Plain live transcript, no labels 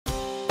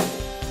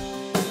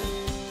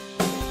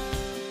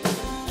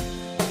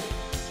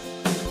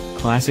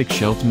Classic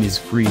Shelton is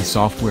free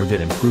software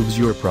that improves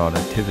your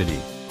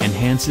productivity,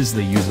 enhances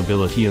the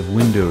usability of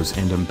Windows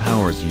and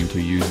empowers you to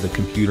use the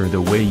computer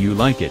the way you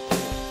like it.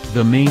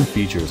 The main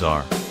features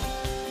are: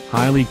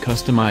 highly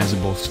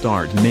customizable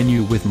start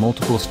menu with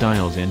multiple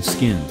styles and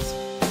skins,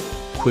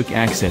 quick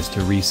access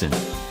to recent,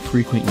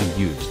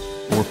 frequently used,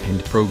 or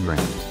pinned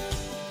programs,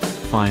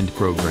 find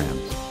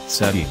programs,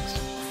 settings,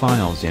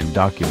 files and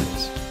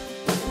documents,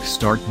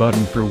 start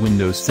button for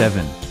Windows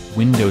 7,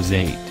 Windows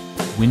 8,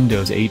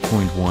 Windows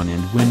 8.1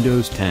 and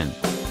Windows 10,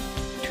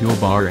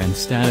 toolbar and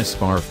status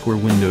bar for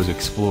Windows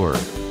Explorer,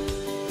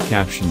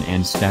 caption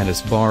and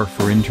status bar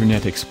for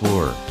Internet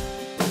Explorer.